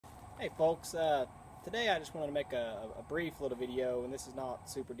Hey folks, today I just wanted to make a brief little video, and this is not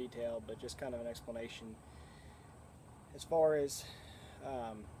super detailed, but just kind of an explanation as far as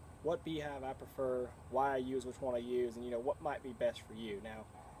what beehive I prefer, why I use which one I use, and what might be best for you. Now,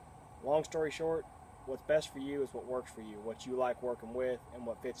 long story short, what's best for you is what works for you, what you like working with, and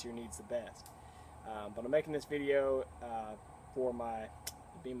what fits your needs the best. But I'm making this video for my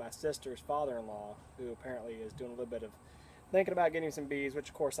sister's father-in-law, who apparently is doing a little bit of thinking about getting some bees, which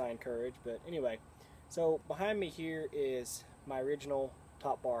of course I encourage. But anyway, so behind me here is my original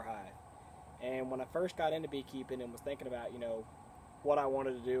top bar hive. And when I first got into beekeeping and was thinking about, what I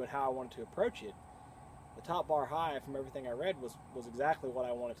wanted to do and how I wanted to approach it, the top bar hive, from everything I read, was exactly what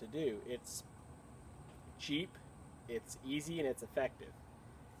I wanted to do. It's cheap, it's easy, and it's effective.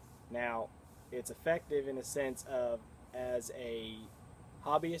 Now, it's effective in a sense of, as a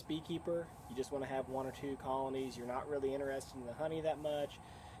hobbyist beekeeper, you just want to have 1 or 2 colonies. You're not really interested in the honey that much.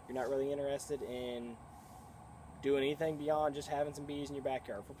 You're not really interested in doing anything beyond just having some bees in your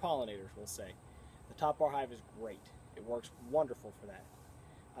backyard. For pollinators, we'll say. The top bar hive is great. It works wonderful for that.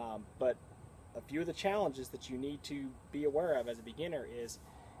 But a few of the challenges that you need to be aware of as a beginner is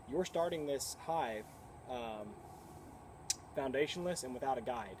you're starting this hive foundationless and without a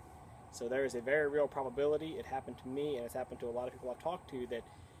guide. So there is a very real probability, it happened to me and it's happened to a lot of people I've talked to, that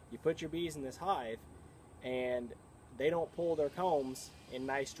you put your bees in this hive and they don't pull their combs in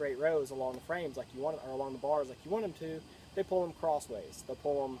nice straight rows along the frames like you want, or along the bars like you want them to. They pull them crossways. They'll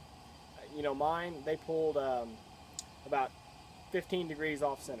pull them, mine, they pulled about 15 degrees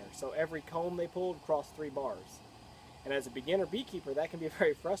off center. So every comb they pulled crossed 3 bars. And as a beginner beekeeper, that can be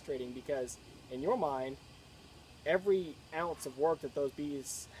very frustrating because in your mind, every ounce of work that those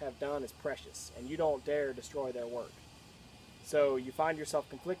bees have done is precious, and you don't dare destroy their work. So you find yourself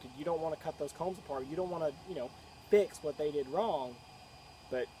conflicted. You don't want to cut those combs apart. You don't want to, fix what they did wrong,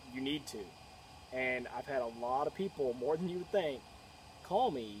 but you need to. And I've had a lot of people, more than you would think,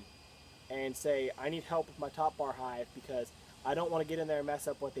 call me and say, I need help with my top bar hive because I don't want to get in there and mess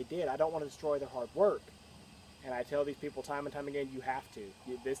up what they did. I don't want to destroy their hard work. And I tell these people time and time again, you have to.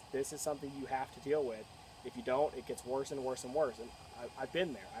 This is something you have to deal with. If you don't, it gets worse and worse and worse. And I've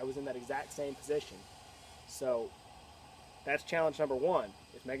been there. I was in that exact same position. So that's challenge number 1,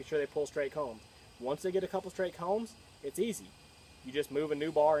 is making sure they pull straight combs. Once they get a couple straight combs, it's easy. You just move a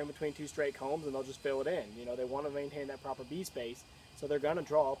new bar in between 2 straight combs and they'll just fill it in. They want to maintain that proper bee space, so they're going to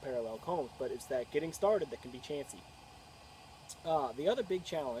draw parallel combs. But it's that getting started that can be chancy. The other big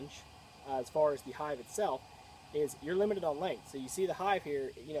challenge, as far as the hive itself, is you're limited on length. So you see the hive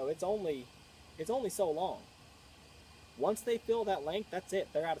here, it's only so long. Once they fill that length, that's it.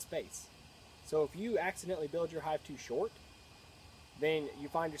 They're out of space. So if you accidentally build your hive too short, then you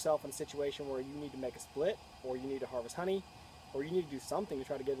find yourself in a situation where you need to make a split, or you need to harvest honey, or you need to do something to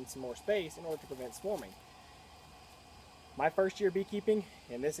try to give them some more space in order to prevent swarming. My first year beekeeping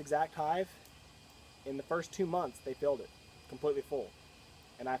in this exact hive, in the first 2 months, they filled it completely full.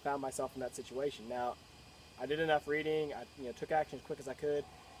 And I found myself in that situation. Now, I did enough reading. I took action as quick as I could.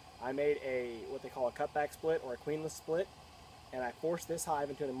 I made what they call a cutback split, or a queenless split, and I forced this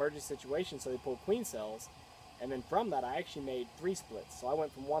hive into an emergency situation so they pulled queen cells, and then from that I actually made 3 splits. So I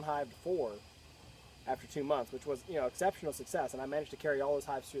went from 1 hive to 4 after 2 months, which was exceptional success, and I managed to carry all those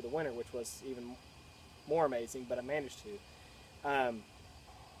hives through the winter, which was even more amazing, but I managed to.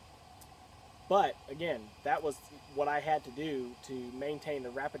 But again, that was what I had to do to maintain the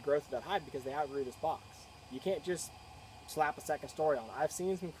rapid growth of that hive, because they outgrew this box. You can't just slap a second story on it. I've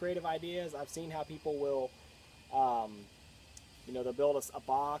seen some creative ideas. I've seen how people will, they'll build a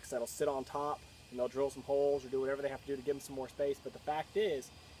box that'll sit on top, and they'll drill some holes or do whatever they have to do to give them some more space. But the fact is,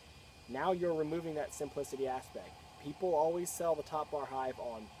 now you're removing that simplicity aspect. People always sell the top bar hive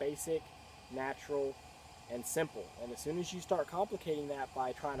on basic, natural, and simple. And as soon as you start complicating that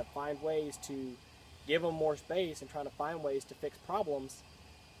by trying to find ways to give them more space and trying to find ways to fix problems,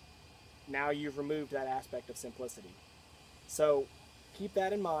 now you've removed that aspect of simplicity. So keep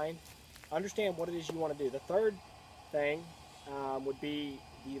that in mind. Understand what it is you want to do. The third thing would be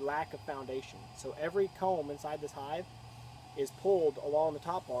the lack of foundation. So every comb inside this hive is pulled along the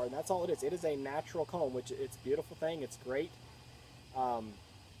top bar, and that's all it is. It is a natural comb, which it's a beautiful thing. It's great.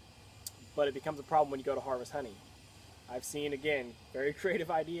 But it becomes a problem when you go to harvest honey. I've seen, again, very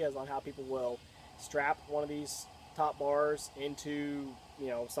creative ideas on how people will strap one of these top bars into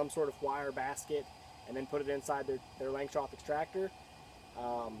some sort of wire basket and then put it inside their Langstroth extractor.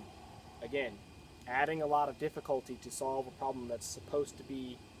 Again, adding a lot of difficulty to solve a problem that's supposed to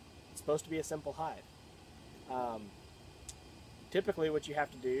be a simple hive. Typically what you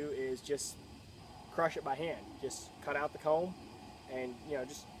have to do is just crush it by hand. Just cut out the comb and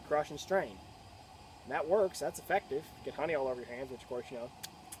just crush and strain. And that works. That's effective. Get honey all over your hands, which of course, you know,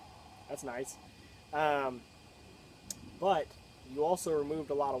 that's nice. But you also removed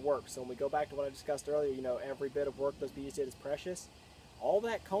a lot of work. So when we go back to what I discussed earlier, you know, every bit of work those bees did is precious. All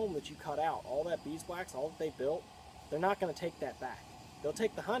that comb that you cut out, all that beeswax, all that they built, they're not going to take that back. They'll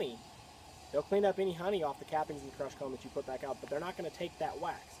take the honey. They'll clean up any honey off the cappings and the crushed comb that you put back out, but they're not going to take that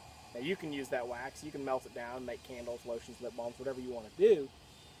wax. Now you can use that wax. You can melt it down, make candles, lotions, lip balms, whatever you want to do.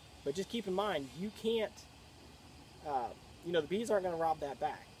 But just keep in mind, you can't, you know, the bees aren't going to rob that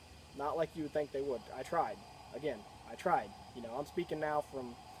back. Not like you would think they would. I tried. Again, I tried. You know, I'm speaking now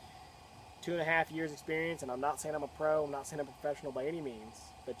from 2.5 years experience, and I'm not saying I'm a pro, I'm not saying I'm a professional by any means,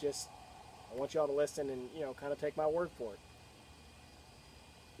 but just, I want y'all to listen and, you know, kind of take my word for it.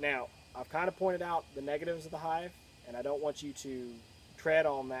 Now, I've kind of pointed out the negatives of the hive, and I don't want you to tread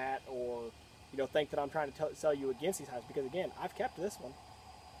on that or, you know, think that I'm trying to sell you against these hives, because again, I've kept this one.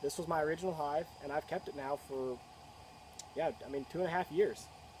 This was my original hive, and I've kept it now for, yeah, I mean, 2.5 years.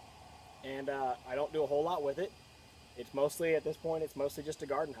 And I don't do a whole lot with it. It's mostly, at this point, it's mostly just a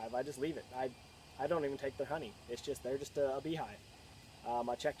garden hive. I just leave it. I don't even take their honey. It's just, they're just a beehive.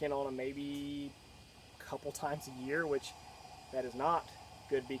 I check in on them maybe a couple times a year, which that is not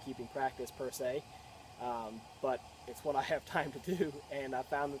good beekeeping practice per se. But it's what I have time to do, and I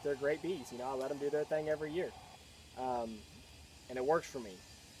found that they're great bees. You know, I let them do their thing every year. And it works for me.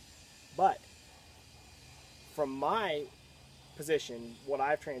 But from my position, what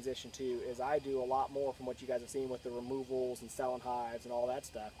I've transitioned to is I do a lot more from what you guys have seen with the removals and selling hives and all that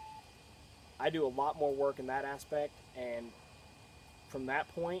stuff. I do a lot more work in that aspect, and from that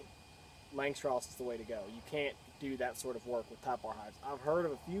point, Langstroth is the way to go. You can't do that sort of work with top bar hives. I've heard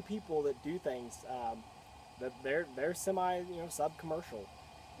of a few people that do things that they're semi, you know, sub-commercial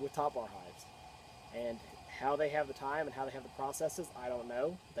with top bar hives, and how they have the time and how they have the processes, I don't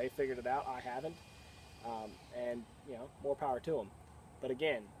know. They figured it out. I haven't. And, you know, more power to them. But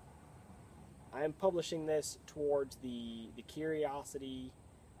again, I am publishing this towards the curiosity,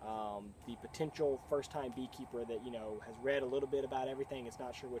 the potential first-time beekeeper that, you know, has read a little bit about everything, is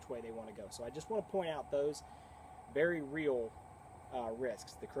not sure which way they want to go. So I just want to point out those very real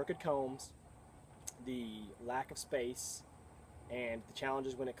risks. The crooked combs, the lack of space, and the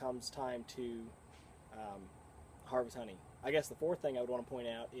challenges when it comes time to harvest honey. I guess the fourth thing I would want to point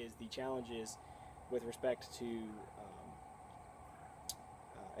out is the challenges with respect to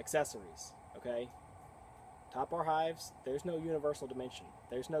accessories. Okay, top bar hives, there's no universal dimension.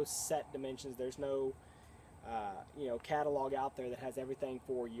 There's no set dimensions. There's no you know, catalog out there that has everything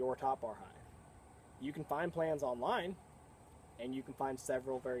for your top bar hive. You can find plans online, and you can find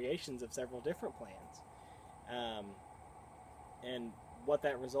several variations of several different plans. And what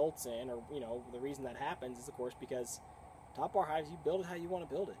that results in, or, you know, the reason that happens is, of course, because top bar hives, you build it how you want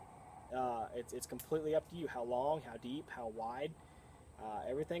to build it. It's completely up to you. How long, how deep, how wide,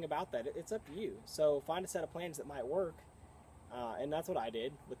 everything about that, it's up to you. So find a set of plans that might work, and that's what I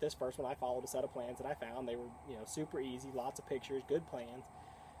did with this first one. I followed a set of plans that I found. They were, you know, super easy, lots of pictures, good plans.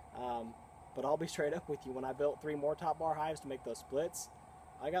 But I'll be straight up with you. When I built 3 more top bar hives to make those splits,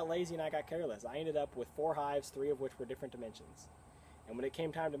 I got lazy and I got careless. I ended up with 4 hives, 3 of which were different dimensions. And when it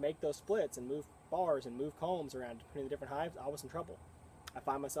came time to make those splits and move bars and move combs around between the different hives, I was in trouble. I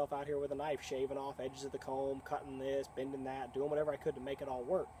find myself out here with a knife, shaving off edges of the comb, cutting this, bending that, doing whatever I could to make it all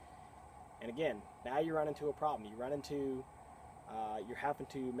work. And again, now you run into a problem. You run into, you're having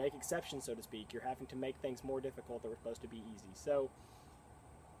to make exceptions, so to speak. You're having to make things more difficult that were supposed to be easy. So,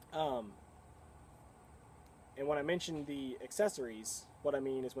 and when I mention the accessories, what I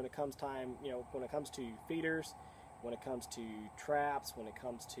mean is when it comes time, you know, when it comes to feeders, when it comes to traps, when it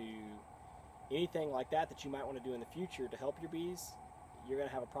comes to anything like that that you might want to do in the future to help your bees, you're going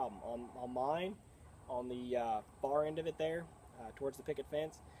to have a problem. On mine, on the far end of it there, towards the picket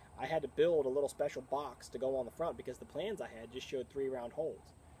fence, I had to build a little special box to go on the front because the plans I had just showed 3 round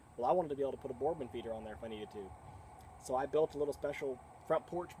holes. Well, I wanted to be able to put a Boardman feeder on there if I needed to. So I built a little special front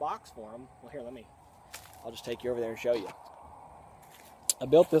porch box for them. Well, here, I'll just take you over there and show you. I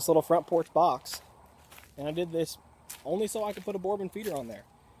built this little front porch box, and I did this only so I could put a Boardman feeder on there.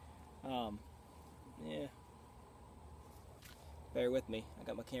 Yeah. Bear with me. I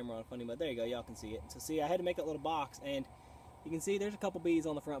got my camera on funny, but there you go. Y'all can see it. So see, I had to make that little box, and you can see there's a couple bees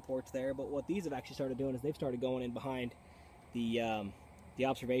on the front porch there, but what these have actually started doing is they've started going in behind the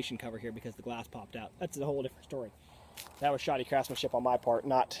observation cover here because the glass popped out. That's a whole different story. That was shoddy craftsmanship on my part,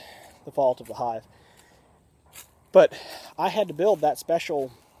 not the fault of the hive. But I had to build that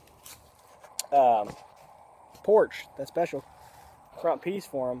special porch, that special front piece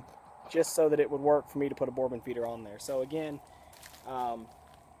for them, just so that it would work for me to put a Boardman feeder on there. So again,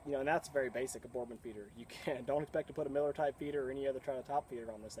 you know, and that's very basic, a Boardman feeder. You don't expect to put a Miller type feeder or any other top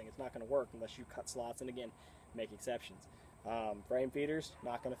feeder on this thing. It's not going to work unless you cut slots and, again, make exceptions. Frame feeders,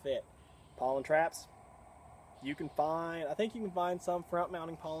 not going to fit. Pollen traps, you can find, I think you can find some front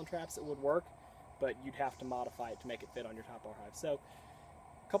mounting pollen traps that would work, but you'd have to modify it to make it fit on your top bar hive. So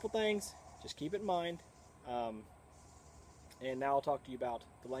a couple things, just keep it in mind. And now I'll talk to you about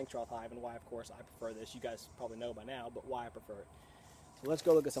the Langstroth hive and why, of course, I prefer this. You guys probably know by now, but why I prefer it. So let's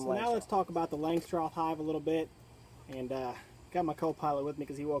go look at some Langstroth. Now let's talk about the Langstroth hive a little bit. And got my co-pilot with me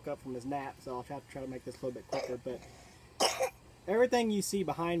because he woke up from his nap, so I'll try to make this a little bit quicker. But everything you see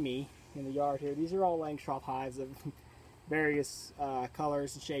behind me in the yard here, these are all Langstroth hives of various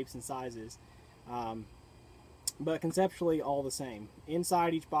colors and shapes and sizes. But conceptually all the same.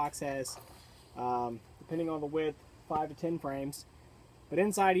 Inside each box has, depending on the width, 5 to 10 frames. But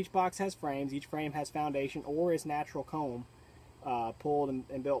inside each box has frames. Each frame has foundation or is natural comb pulled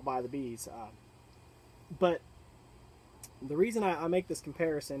and built by the bees. But the reason I make this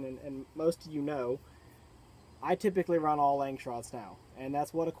comparison, and most of you know, I typically run all Langstroths now. And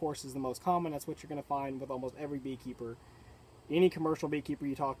that's what, of course, is the most common. That's what you're going to find with almost every beekeeper. Any commercial beekeeper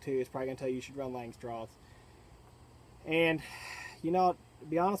you talk to is probably going to tell you should run Langstroths. And, you know, to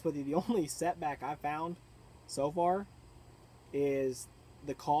be honest with you, the only setback I've found so far is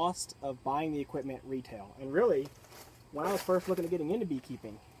the cost of buying the equipment retail. And really, when I was first looking at getting into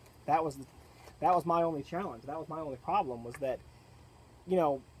beekeeping, that was my only challenge. That was my only problem, was that, you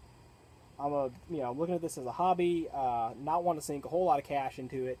know, I'm looking at this as a hobby, not wanting to sink a whole lot of cash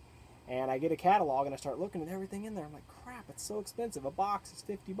into it, and I get a catalog and I start looking at everything in there. I'm like, crap, it's so expensive. A box is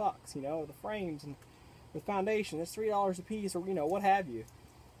 $50, you know, the frames and the foundation, it's $3 a piece, or, you know, what have you.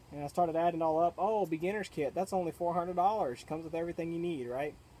 And I started adding it all up. Oh, beginner's kit, that's only $400. Comes with everything you need,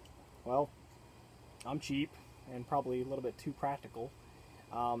 right? Well, I'm cheap and probably a little bit too practical.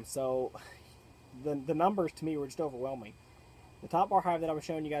 So the numbers to me were just overwhelming. The top bar hive that I was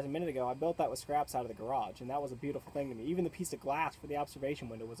showing you guys a minute ago, I built that with scraps out of the garage, and that was a beautiful thing to me. Even the piece of glass for the observation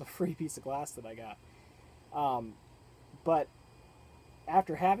window was a free piece of glass that I got. But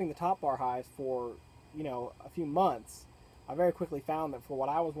after having the top bar hives for, you know, a few months, I very quickly found that for what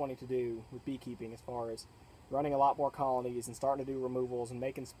I was wanting to do with beekeeping, as far as running a lot more colonies and starting to do removals and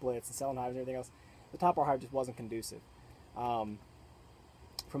making splits and selling hives and everything else, the top bar hive just wasn't conducive. From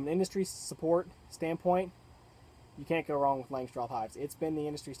an industry support standpoint, you can't go wrong with Langstroth hives. It's been the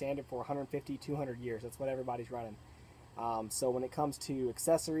industry standard for 150, 200 years. That's what everybody's running. So when it comes to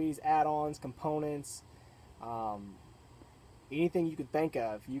accessories, add-ons, components, anything you could think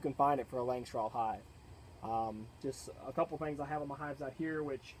of, you can find it for a Langstroth hive. Just a couple things I have on my hives out here,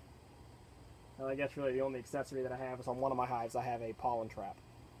 which, well, I guess really the only accessory that I have is on one of my hives. I have a pollen trap.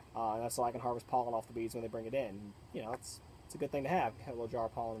 And that's so I can harvest pollen off the bees when they bring it in. You know, it's a good thing to have. Have a little jar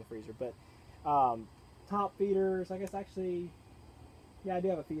of pollen in the freezer. But top feeders, I guess actually, yeah, I do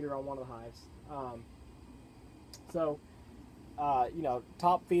have a feeder on one of the hives. You know,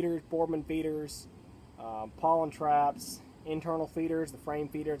 top feeders, Boardman feeders, pollen traps, internal feeders, the frame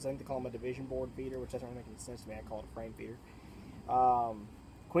feeders. I think they call them a division board feeder, which doesn't really make any sense to me. I call it a frame feeder.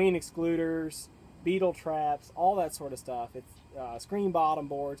 Queen excluders, beetle traps, all that sort of stuff. It's screen bottom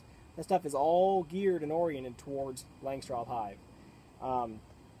boards. That stuff is all geared and oriented towards Langstroth hive.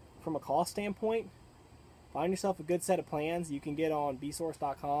 From a cost standpoint, find yourself a good set of plans. You can get on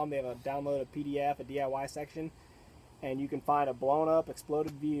bsource.com. They have a download a PDF, a DIY section, and you can find a blown up,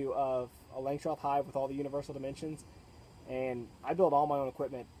 exploded view of a Langstroth hive with all the universal dimensions. And I build all my own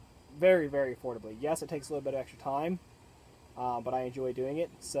equipment very, very affordably. Yes, it takes a little bit of extra time, but I enjoy doing it.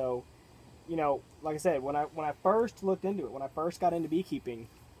 So, you know, like I said, when I first looked into it, when I first got into beekeeping,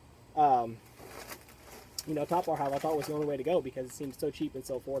 you know, top bar hive I thought was the only way to go because it seemed so cheap and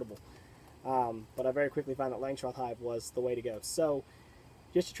so affordable. But I very quickly found that Langstroth hive was the way to go. So,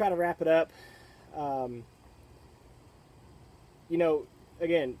 just to try to wrap it up, you know,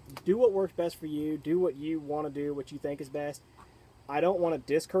 again, do what works best for you. Do what you want to do, what you think is best. I don't want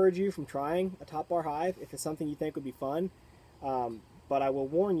to discourage you from trying a top bar hive if it's something you think would be fun. But I will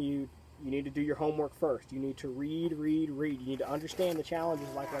warn you, you need to do your homework first. You need to read. You need to understand the challenges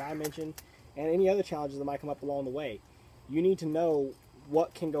like what I mentioned and any other challenges that might come up along the way. You need to know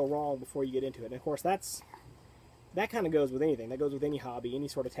what can go wrong before you get into it. And of course, that kind of goes with anything. That goes with any hobby, any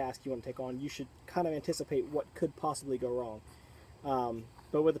sort of task you want to take on. You should kind of anticipate what could possibly go wrong.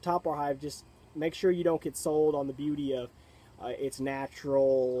 But with the top bar hive, just make sure you don't get sold on the beauty of it's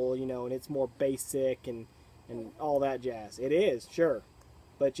natural, you know, and it's more basic and all that jazz. It is, sure,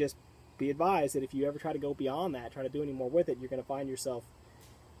 but just be advised that if you ever try to go beyond that, try to do any more with it, you're going to find yourself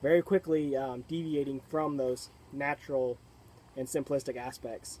very quickly deviating from those natural and simplistic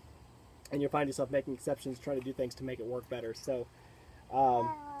aspects. And you'll find yourself making exceptions, trying to do things to make it work better. So,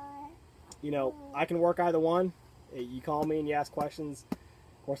 you know, I can work either one. You call me and you ask questions.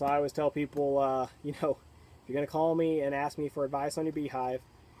 Of course, I always tell people, you know, if you're going to call me and ask me for advice on your beehive,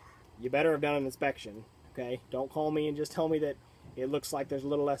 you better have done an inspection, okay? Don't call me and just tell me that it looks like there's a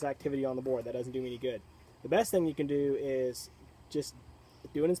little less activity on the board. That doesn't do me any good. The best thing you can do is just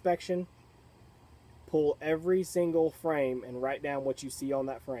do an inspection, pull every single frame and write down what you see on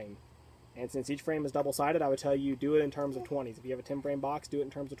that frame. And since each frame is double-sided, I would tell you do it in terms of 20s. If you have a 10-frame box, do it in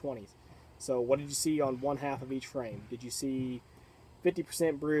terms of 20s. So what did you see on one half of each frame? Did you see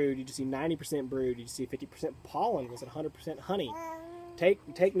 50% brood? Did you see 90% brood? Did you see 50% pollen? Was it 100% honey?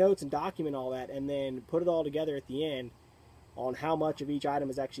 Take notes and document all that, and then put it all together at the end on how much of each item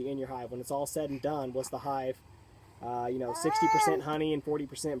is actually in your hive. When it's all said and done, what's the hive? You know, 60% honey and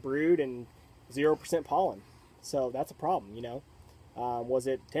 40% brood and 0% pollen. So that's a problem, you know. Was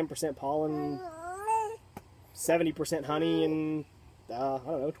it 10% pollen, 70% honey, and I don't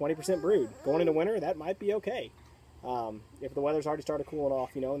know, 20% brood? Going into winter, that might be okay. If the weather's already started cooling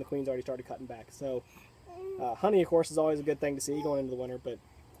off, you know, and the queen's already started cutting back. So honey, of course, is always a good thing to see going into the winter, but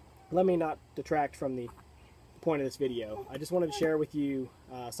let me not detract from the point of this video. I just wanted to share with you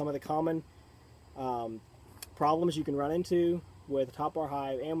some of the common problems you can run into with a top bar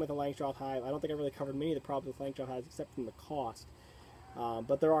hive and with a Langstroth hive. I don't think I really covered many of the problems with Langstroth hives except from the cost,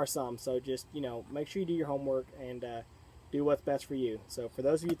 but there are some. So just, you know, make sure you do your homework and do what's best for you. So for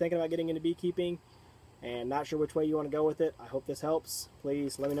those of you thinking about getting into beekeeping and not sure which way you want to go with it, I hope this helps.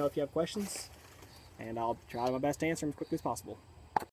 Please let me know if you have questions, and I'll try my best to answer them as quickly as possible.